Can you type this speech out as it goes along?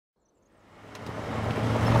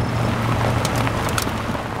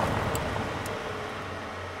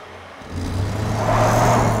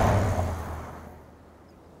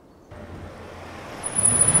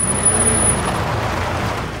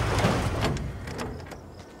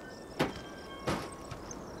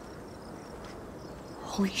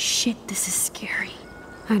Holy shit, this is scary.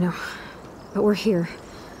 I know, but we're here.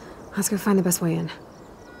 Let's go find the best way in.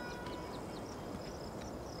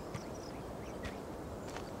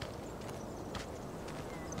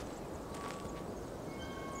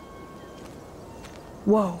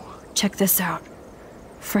 Whoa, check this out.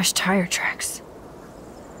 Fresh tire tracks.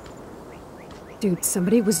 Dude,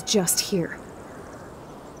 somebody was just here.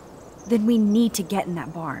 Then we need to get in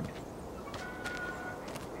that barn.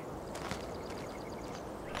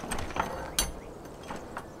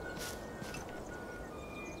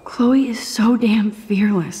 Chloe is so damn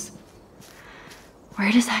fearless.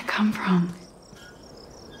 Where does that come from?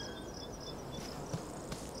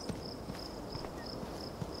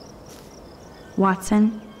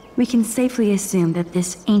 Watson, we can safely assume that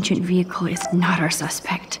this ancient vehicle is not our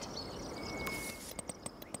suspect.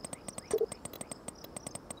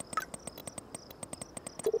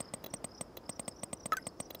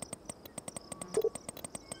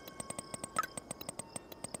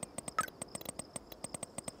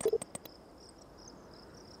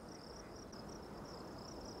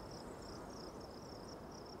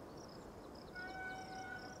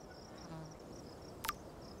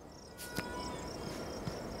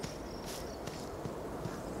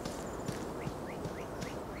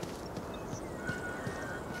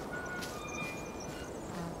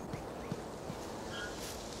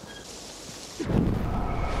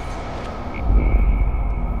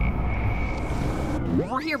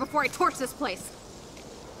 We're here before I torch this place.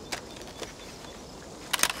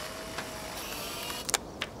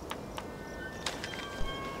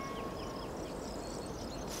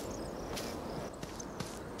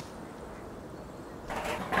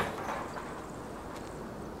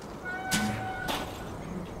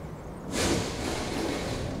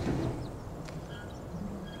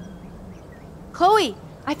 Chloe,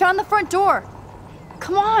 I found the front door.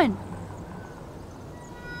 Come on.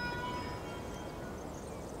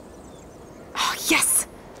 Yes!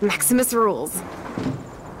 Maximus rules.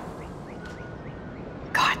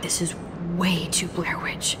 God, this is way too Blair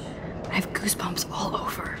Witch. I have goosebumps all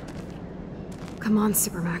over. Come on,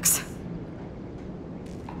 Supermax.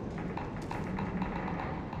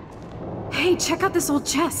 Hey, check out this old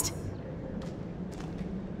chest.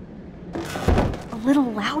 A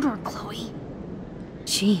little louder, Chloe.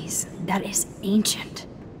 Jeez, that is ancient.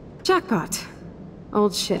 Jackpot.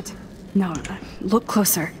 Old shit. No, look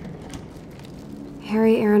closer.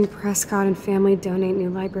 Harry Aaron Prescott and family donate new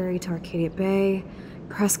library to Arcadia Bay.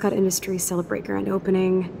 Prescott Industries celebrate grand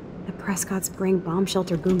opening. The Prescotts bring bomb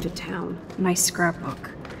shelter boom to town. Nice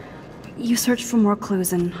scrapbook. You search for more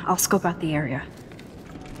clues and I'll scope out the area.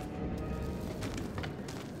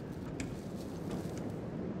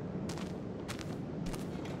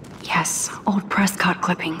 Yes, old Prescott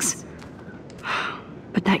clippings.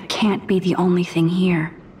 But that can't be the only thing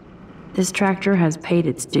here. This tractor has paid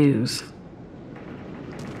its dues.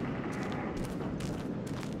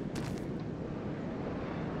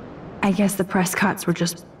 I guess the Prescotts were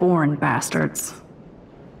just born bastards.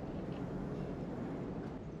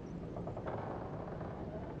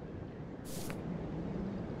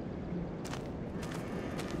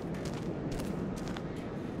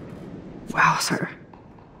 Wow, sir.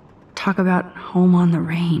 Talk about home on the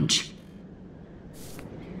range.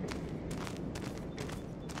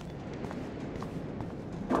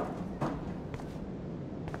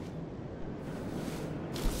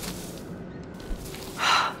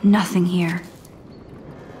 Nothing here.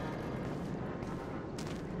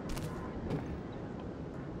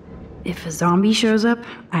 If a zombie shows up,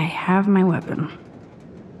 I have my weapon.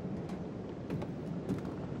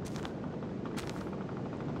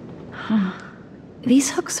 Huh. These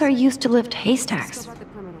hooks are used to lift haystacks.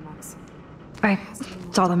 I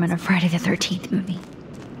saw them in a Friday the 13th movie.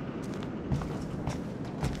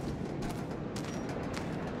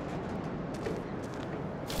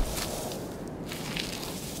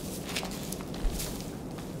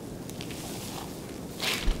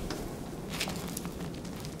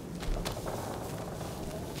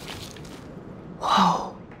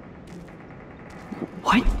 Whoa.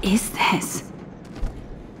 What is this?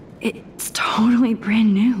 It's totally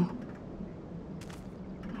brand new.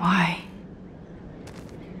 Why?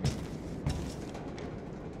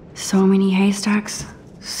 So many haystacks,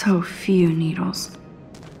 so few needles.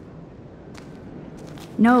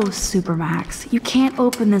 No, Supermax, you can't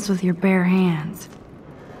open this with your bare hands.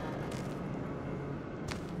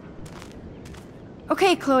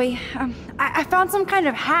 Okay, Chloe, I found some kind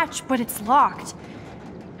of hatch, but it's locked.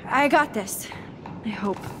 I got this. I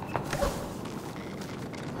hope.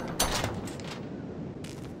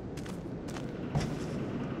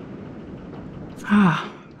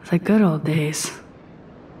 Ah, the good old days.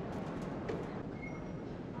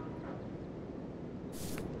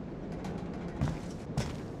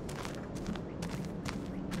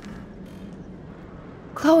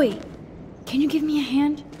 Chloe, can you give me a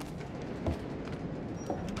hand?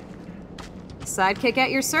 Sidekick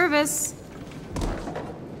at your service.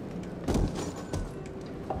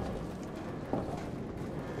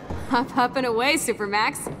 Up and away,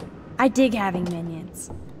 Supermax. I dig having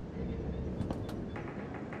minions.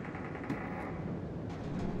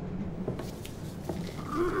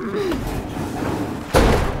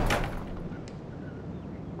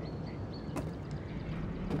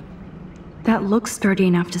 That looks sturdy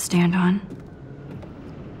enough to stand on.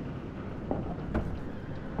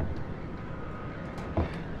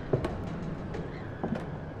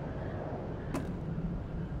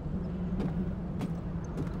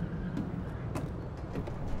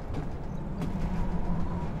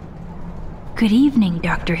 Good evening,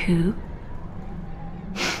 Doctor Who.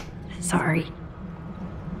 Sorry.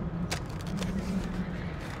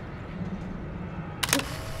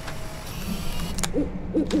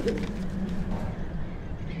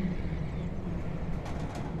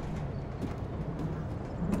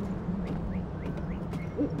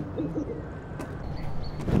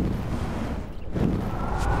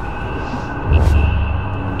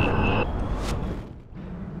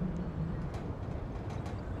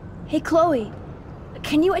 Hey, Chloe.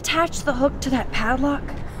 Can you attach the hook to that padlock?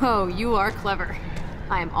 Oh, you are clever.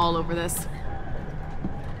 I am all over this.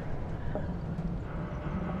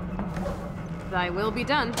 Thy will be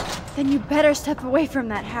done. Then you better step away from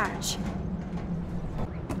that hatch.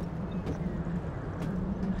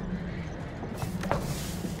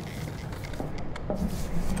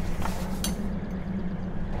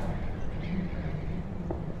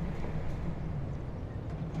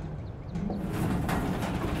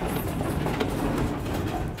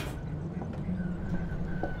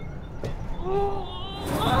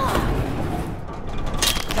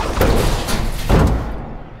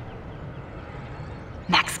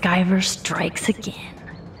 MacGyver strikes again.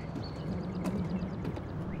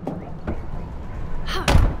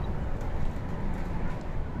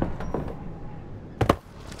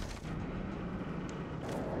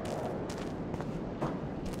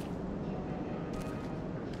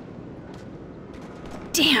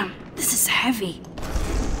 Damn, this is heavy.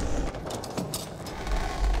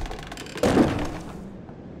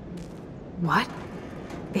 What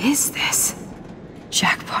is this?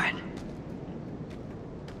 Jackpot.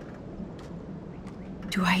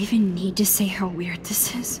 Do I even need to say how weird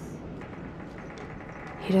this is?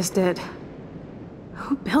 He just did.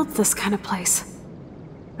 Who built this kind of place?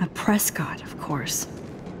 A Prescott, of course.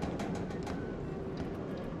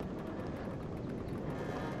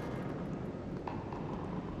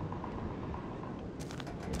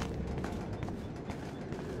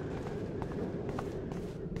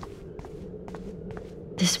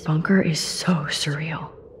 This bunker is so surreal.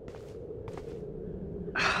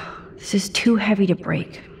 This is too heavy to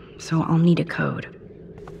break, so I'll need a code.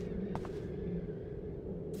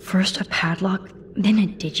 First a padlock, then a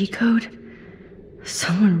digicode?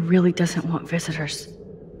 Someone really doesn't want visitors.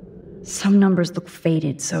 Some numbers look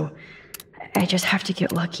faded, so I just have to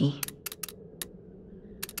get lucky.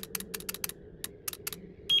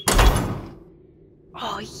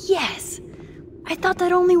 Oh, yes! I thought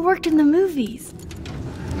that only worked in the movies.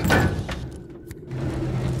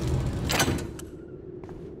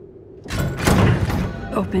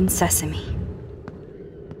 Open sesame.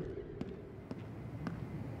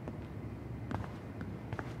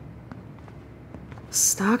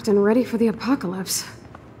 Stocked and ready for the apocalypse.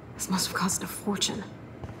 This must have cost a fortune.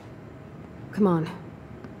 Come on.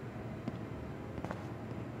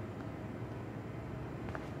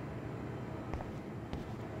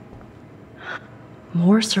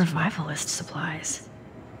 More survivalist supplies.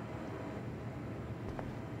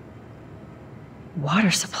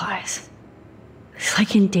 Water supplies. It's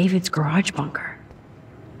like in David's garage bunker.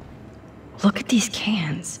 Look at these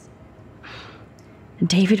cans.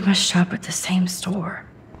 David must shop at the same store.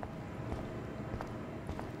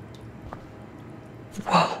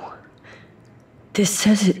 Whoa. This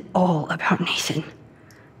says it all about Nathan.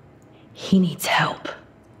 He needs help.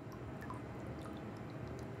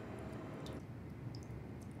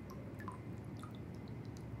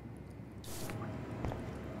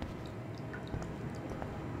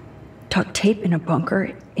 Duct tape in a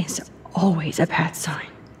bunker is always a bad sign.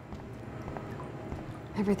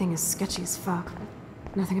 Everything is sketchy as fuck.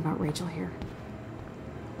 Nothing about Rachel here.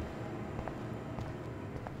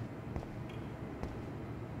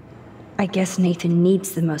 I guess Nathan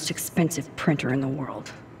needs the most expensive printer in the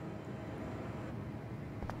world.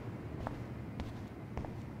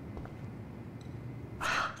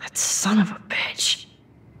 That son of a bitch.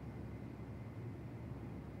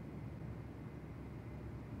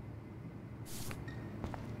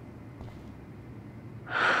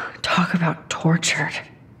 Talk about tortured.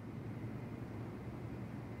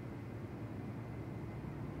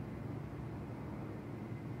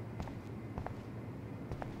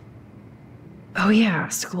 Oh yeah,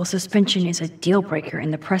 school suspension is a deal breaker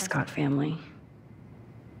in the Prescott family.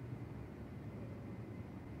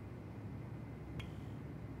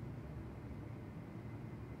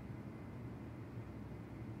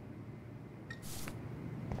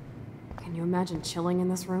 Can you imagine chilling in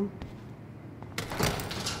this room?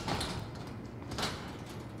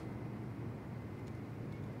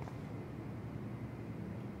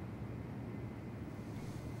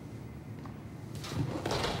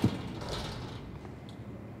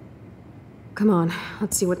 Come on,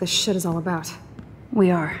 let's see what this shit is all about.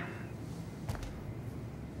 We are.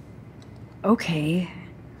 Okay.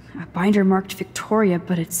 A binder marked Victoria,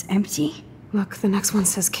 but it's empty. Look, the next one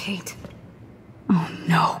says Kate. Oh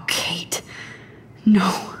no, Kate.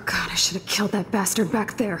 No. God, I should have killed that bastard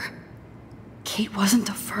back there. Kate wasn't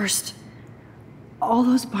the first. All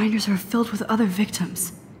those binders are filled with other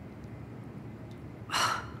victims.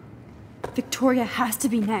 Victoria has to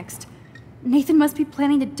be next. Nathan must be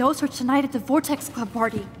planning to dose her tonight at the Vortex Club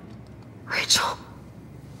party. Rachel.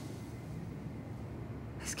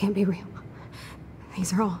 This can't be real.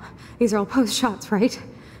 These are all post shots, right?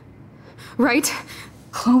 Right?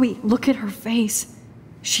 Chloe, look at her face.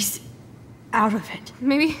 She's out of it.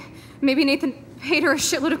 Maybe Nathan paid her a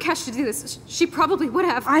shitload of cash to do this. She probably would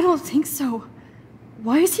have. I don't think so.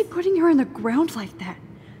 Why is he putting her in the ground like that?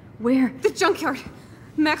 Where? The junkyard.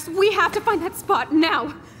 Max, we have to find that spot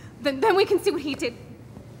now. Then we can see what he did.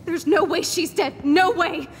 There's no way she's dead. No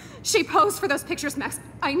way. She posed for those pictures, Max.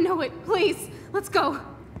 I know it. Please, let's go.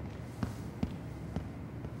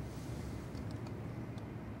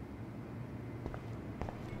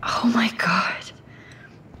 Oh my god.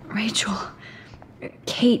 Rachel.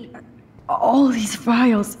 Kate. All these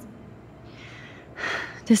files.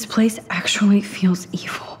 This place actually feels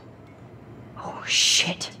evil. Oh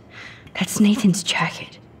shit. That's Nathan's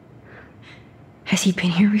jacket. Has he been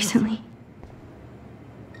here recently?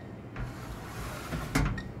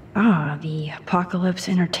 Ah, the Apocalypse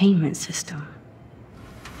Entertainment System.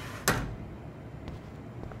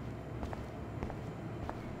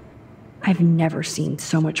 I've never seen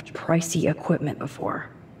so much pricey equipment before.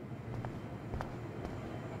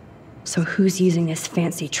 So who's using this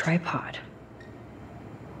fancy tripod?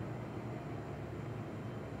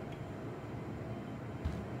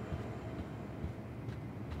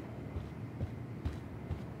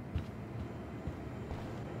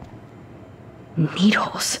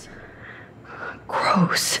 Needles.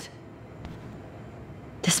 Gross.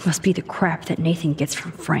 This must be the crap that Nathan gets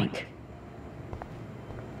from Frank.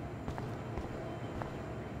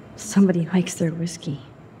 Somebody likes their whiskey.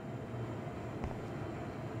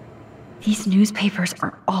 These newspapers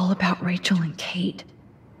are all about Rachel and Kate.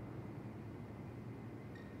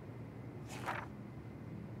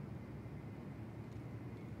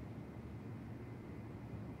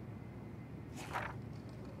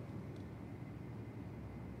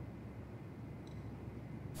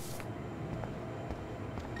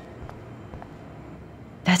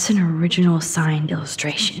 That's an original signed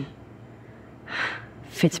illustration.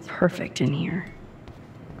 Fits perfect in here.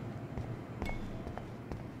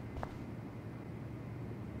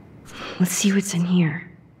 Let's see what's in here.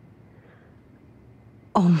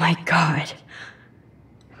 Oh my god.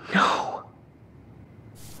 No.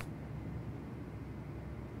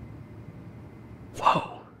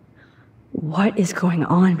 Whoa. What is going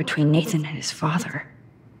on between Nathan and his father?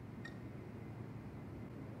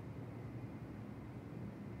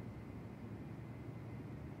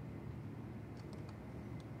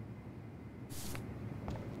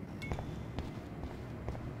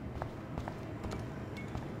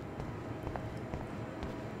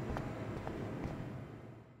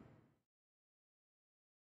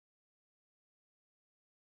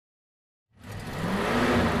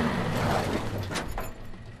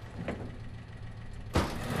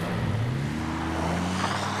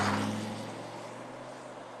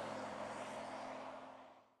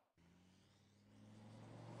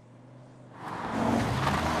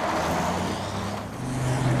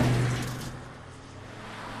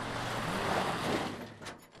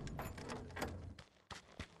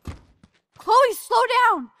 Chloe, slow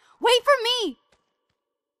down! Wait for me!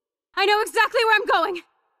 I know exactly where I'm going!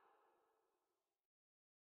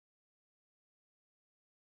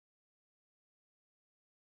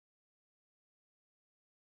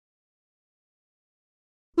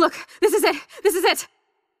 Look, this is it! This is it!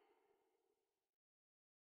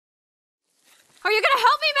 Are you gonna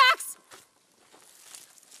help me, Max?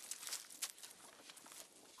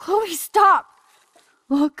 Chloe, stop!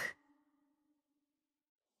 Look,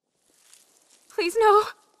 Please, no.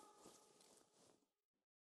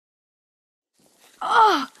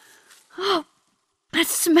 Oh, that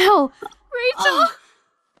smell. Rachel!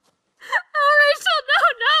 Oh, Rachel,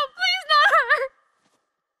 no, please not her!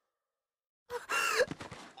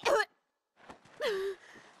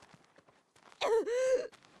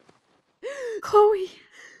 Chloe.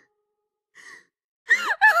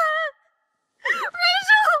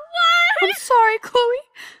 Rachel, why? I'm sorry, Chloe.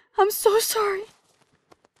 I'm so sorry.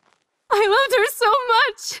 I loved her so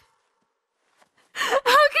much.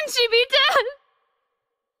 How can she be dead?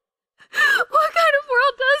 What kind of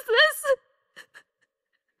world does this?